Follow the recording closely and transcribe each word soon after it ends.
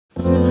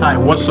Hi,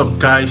 what's up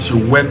guys?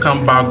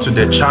 Welcome back to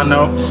the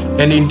channel,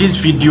 and in this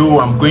video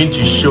I'm going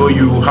to show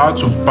you how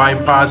to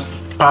bypass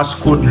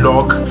passcode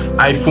lock,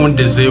 iPhone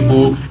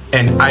disable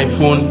and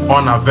iPhone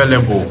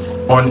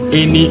unavailable on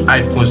any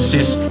iPhone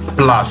 6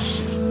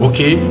 Plus,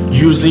 okay,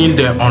 using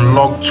the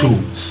unlock tool.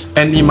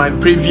 And in my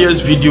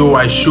previous video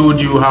I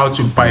showed you how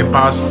to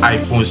bypass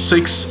iPhone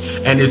 6,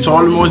 and it's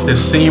almost the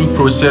same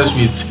process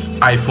with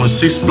iPhone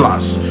 6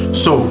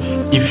 Plus. So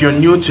if you're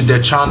new to the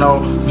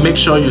channel, make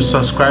sure you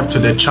subscribe to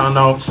the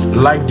channel,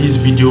 like this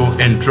video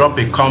and drop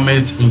a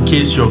comment in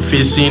case you're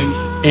facing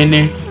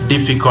any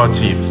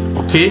difficulty.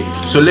 Okay,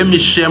 so let me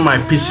share my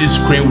PC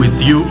screen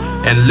with you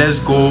and let's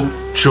go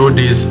through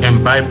this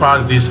and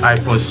bypass this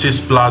iPhone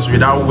 6 Plus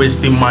without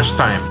wasting much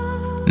time.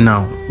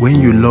 Now, when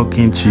you log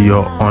into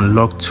your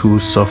Unlocktool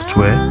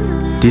software,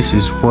 this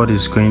is what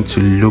it's going to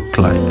look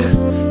like.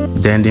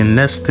 Then the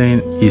next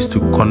thing is to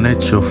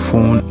connect your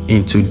phone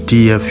into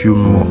DFU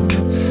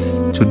mode.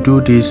 To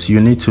do this, you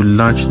need to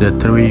launch the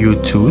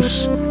 3U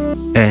tools,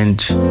 and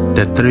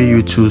the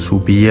 3U tools will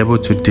be able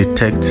to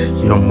detect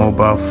your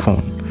mobile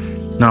phone.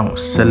 Now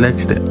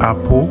select the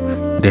Apple,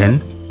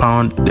 then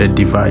pound the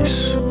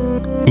device.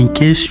 In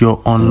case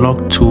your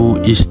unlock tool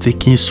is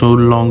taking so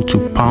long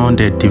to pound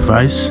the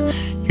device,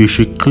 you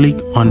should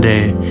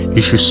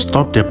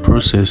stop the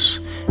process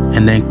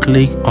and then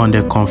click on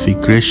the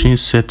configuration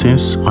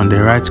settings on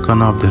the right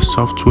corner of the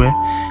software.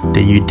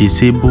 Then you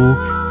disable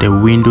the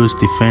Windows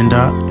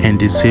Defender and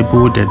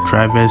disable the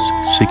driver's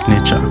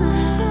signature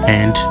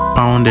and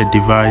pound the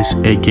device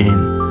again.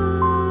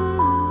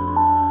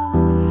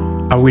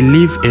 I will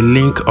leave a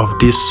link of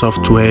this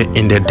software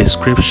in the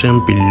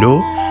description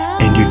below,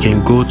 and you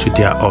can go to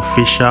their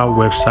official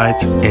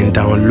website and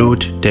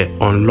download the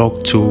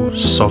Unlocktool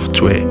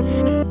software.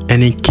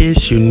 And in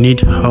case you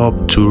need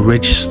help to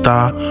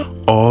register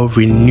or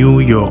renew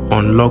your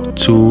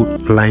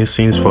Unlocktool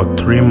license for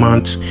 3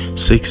 months,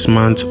 6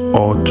 months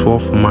or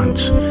 12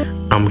 months,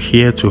 I'm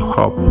here to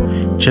help.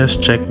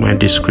 Just check my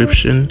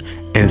description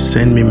and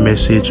send me a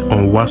message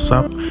on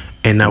WhatsApp,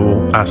 and I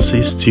will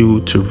assist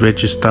you to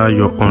register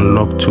your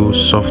Unlocktool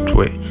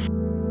software.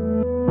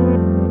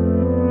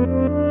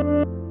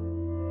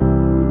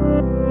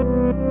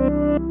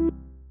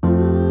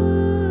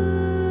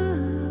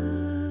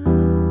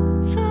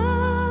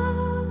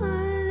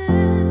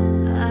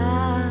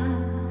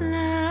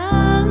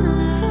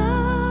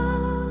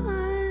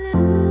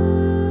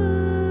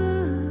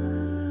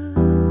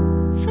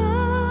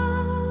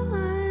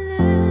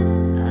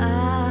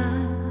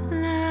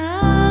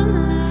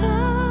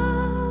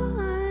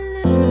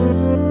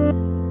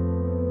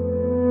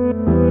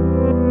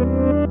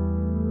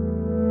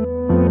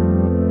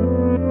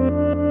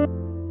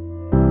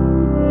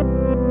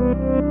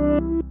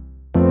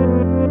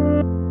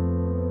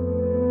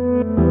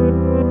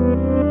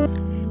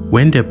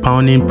 When the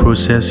pounding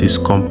process is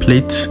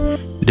complete,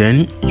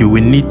 then you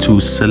will need to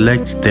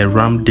select the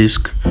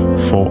Ramdisk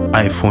for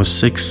iPhone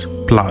 6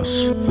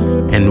 Plus.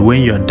 And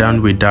when you're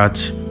done with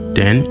that,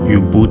 then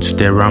you boot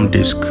the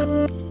Ramdisk.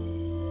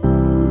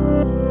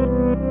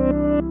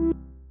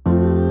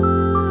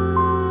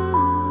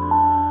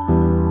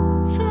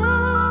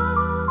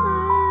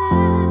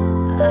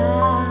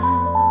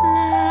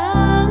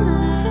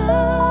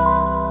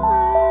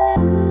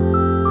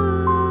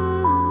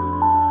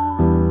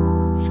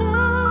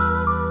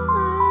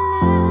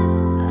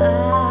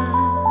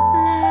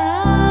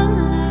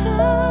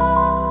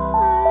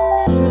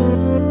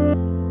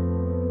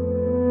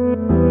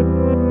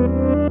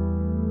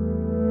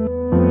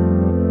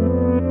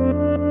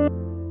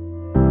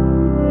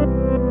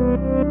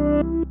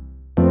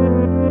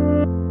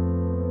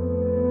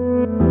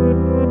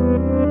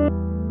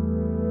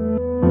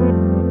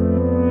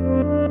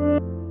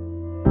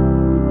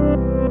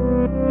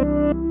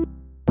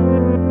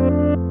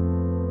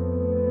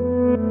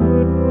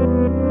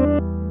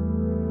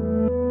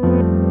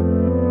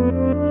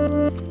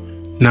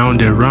 Now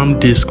the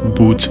Ramdisk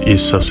boot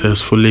is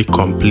successfully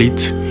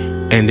complete,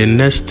 and the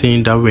next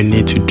thing that we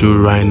need to do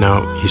right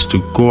now is to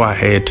go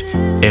ahead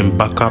and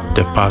back up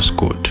the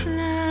passcode.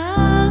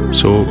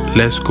 So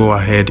let's go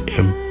ahead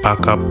and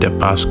back up the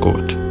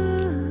passcode.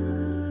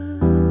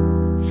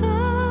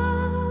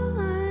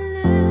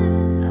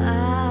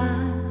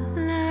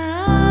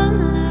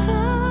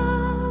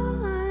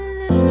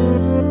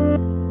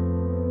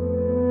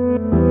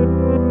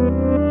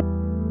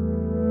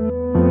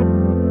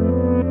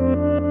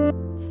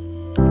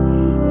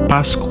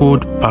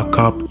 Passcode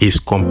backup is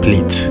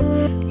complete.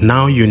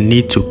 Now you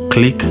need to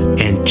click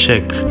and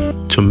check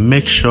to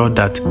make sure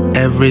that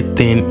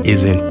everything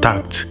is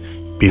intact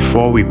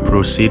before we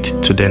proceed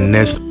to the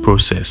next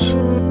process.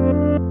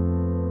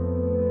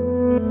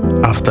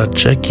 After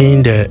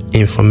checking the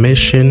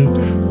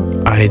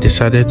information, I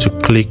decided to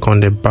click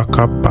on the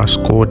backup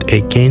passcode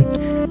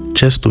again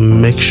just to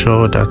make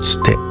sure that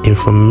the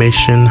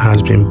information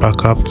has been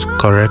backed up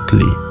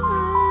correctly.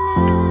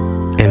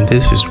 And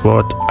this is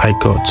what I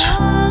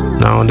got.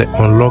 Now the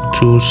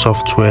Unlocktool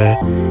software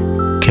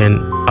can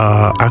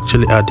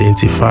actually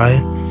identify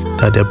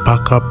that the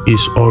backup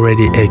is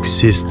already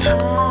exists.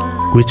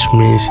 which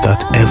means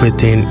that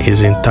everything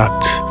is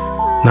intact.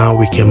 Now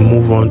we can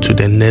move on to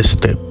the next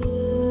step.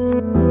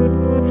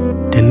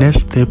 The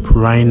next step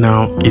right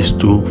now is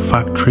to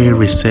factory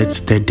reset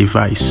the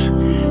device.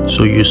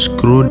 So you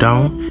scroll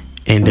down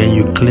and then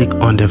you click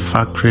on the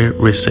factory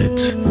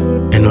reset,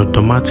 and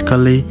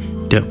automatically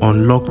the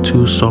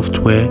Unlocktool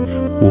software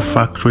will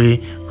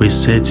factory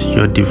reset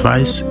your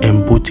device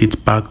and boot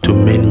it back to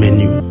main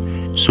menu.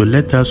 So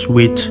let us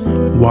wait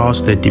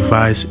whilst the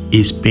device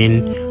is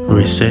being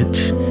reset,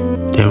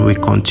 then we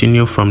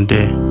continue from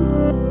there.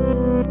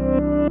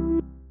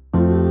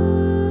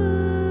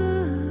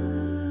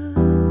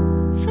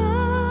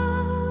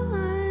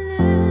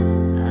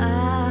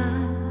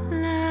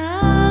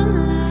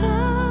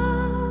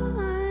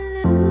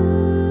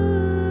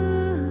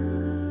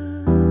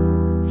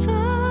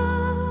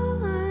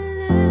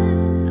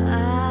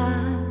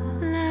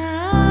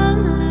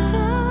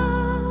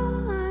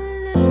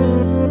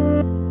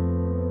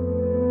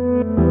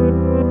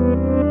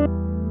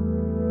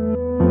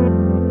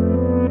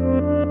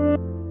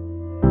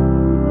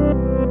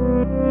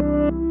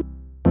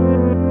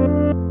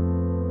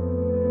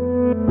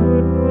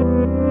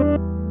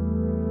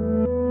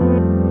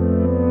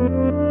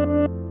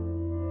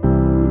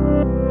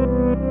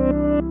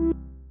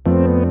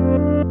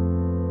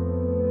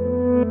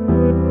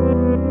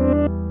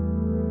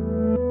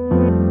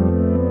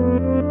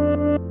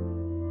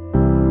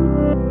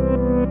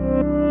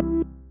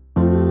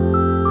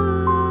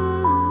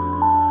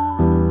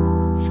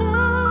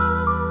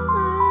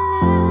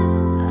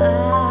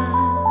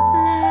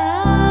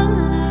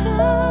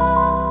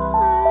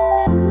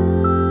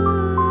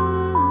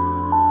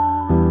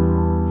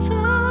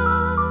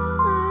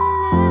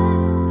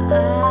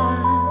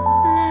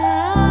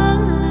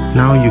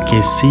 Now you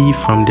can see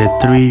from the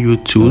 3U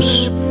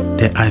tools,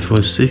 the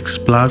iPhone 6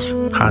 Plus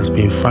has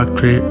been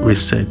factory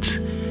reset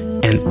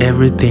and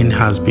everything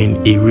has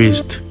been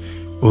erased.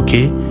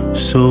 Okay,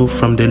 so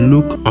from the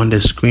look on the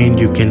screen,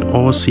 you can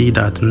all see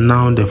that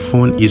now the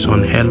phone is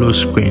on hello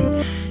screen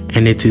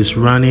and it is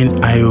running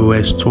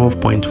iOS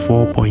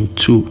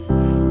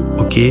 12.4.2.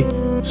 okay,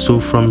 so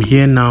from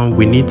here now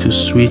we need to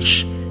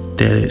switch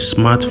the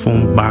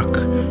smartphone back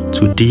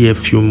to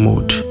DFU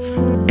mode,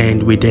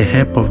 and with the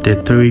help of the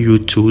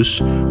 3U tools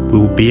we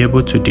will be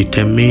able to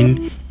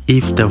determine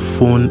if the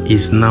phone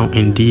is now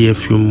in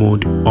DFU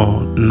mode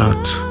or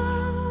not.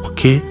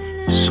 Okay,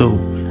 so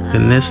the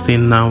next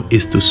thing now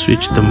is to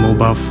switch the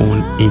mobile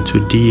phone into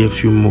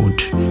DFU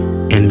mode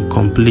and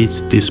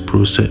complete this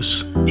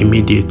process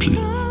immediately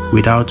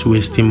without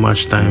wasting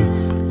much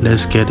time.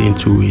 Let's get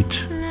into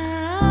it.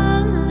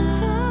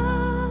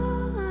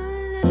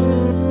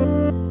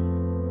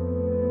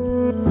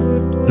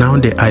 Now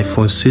the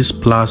iPhone 6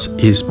 Plus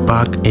is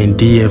back in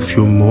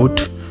DFU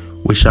mode.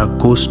 We shall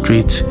go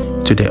straight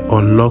to the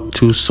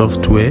Unlocktool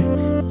software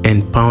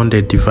and pound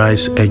the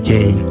device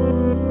again.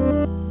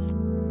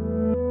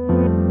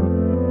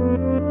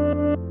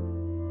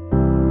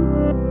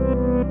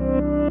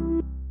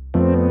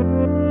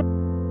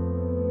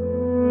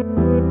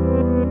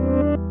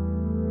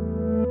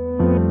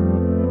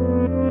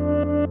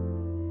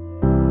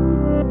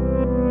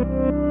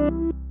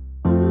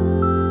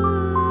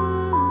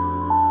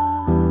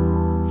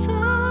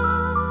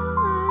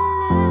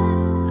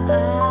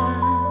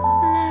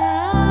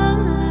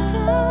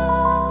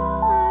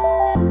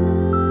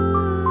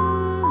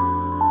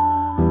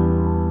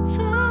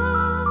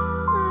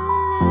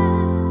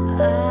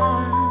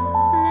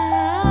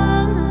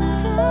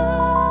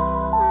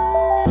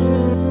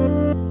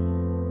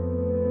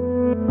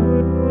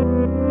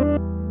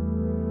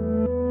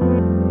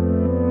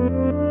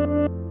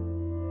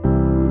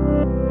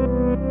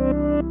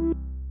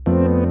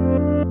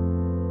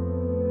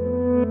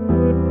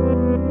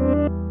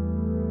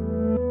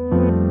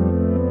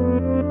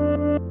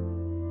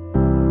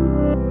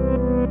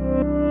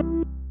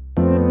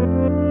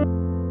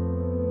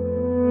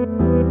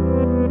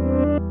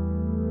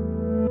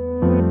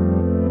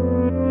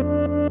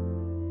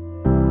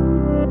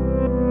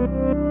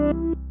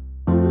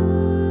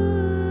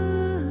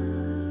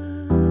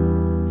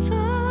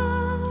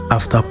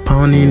 After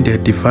pounding the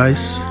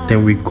device,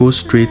 then we go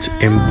straight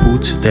and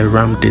boot the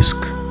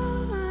Ramdisk.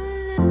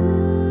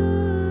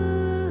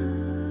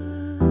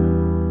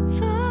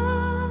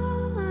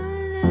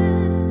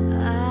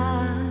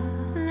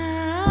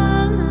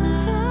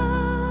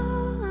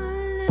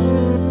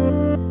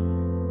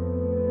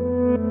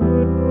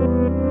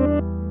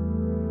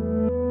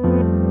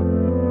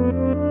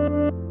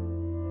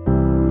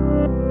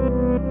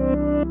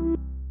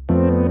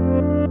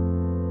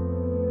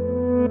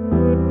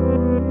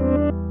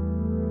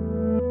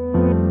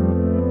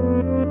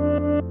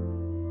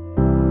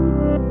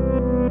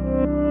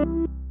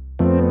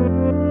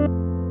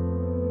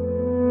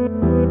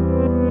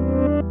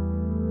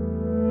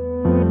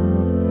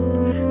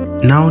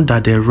 Now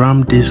that the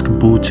Ramdisk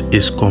boot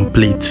is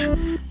complete,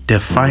 the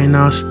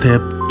final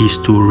step is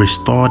to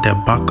restore the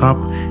backup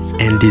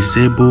and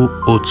disable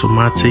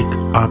automatic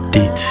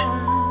update.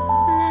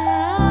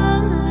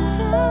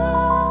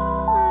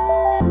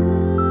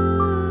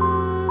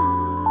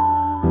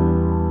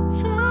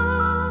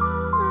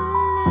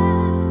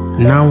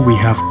 Now we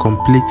have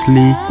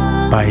completely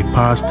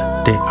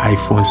bypassed the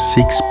iPhone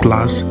 6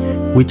 Plus,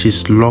 which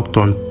is locked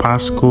on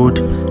passcode,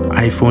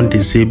 iPhone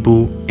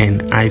disable,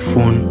 and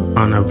iPhone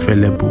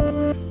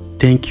unavailable.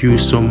 Thank you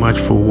so much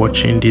for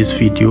watching this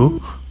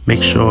video.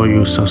 Make sure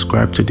you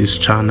subscribe to this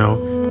channel,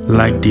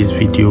 like this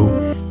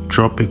video,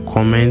 drop a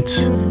comment,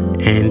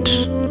 and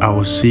I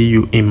will see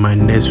you in my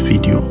next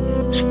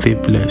video. Stay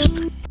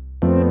blessed.